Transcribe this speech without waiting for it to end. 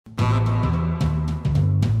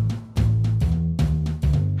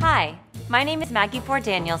My name is Maggie Ford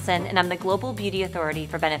Danielson, and I'm the Global Beauty Authority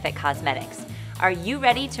for Benefit Cosmetics. Are you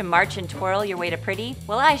ready to march and twirl your way to pretty?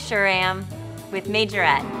 Well, I sure am, with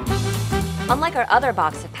Majorette. Unlike our other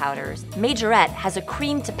box of powders, Majorette has a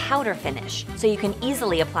cream to powder finish, so you can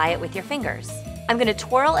easily apply it with your fingers. I'm gonna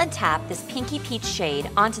twirl and tap this pinky peach shade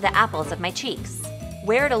onto the apples of my cheeks.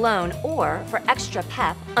 Wear it alone or, for extra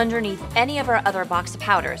pep, underneath any of our other box of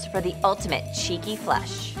powders for the ultimate cheeky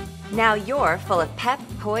flush. Now you're full of pep,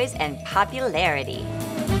 poise, and popularity.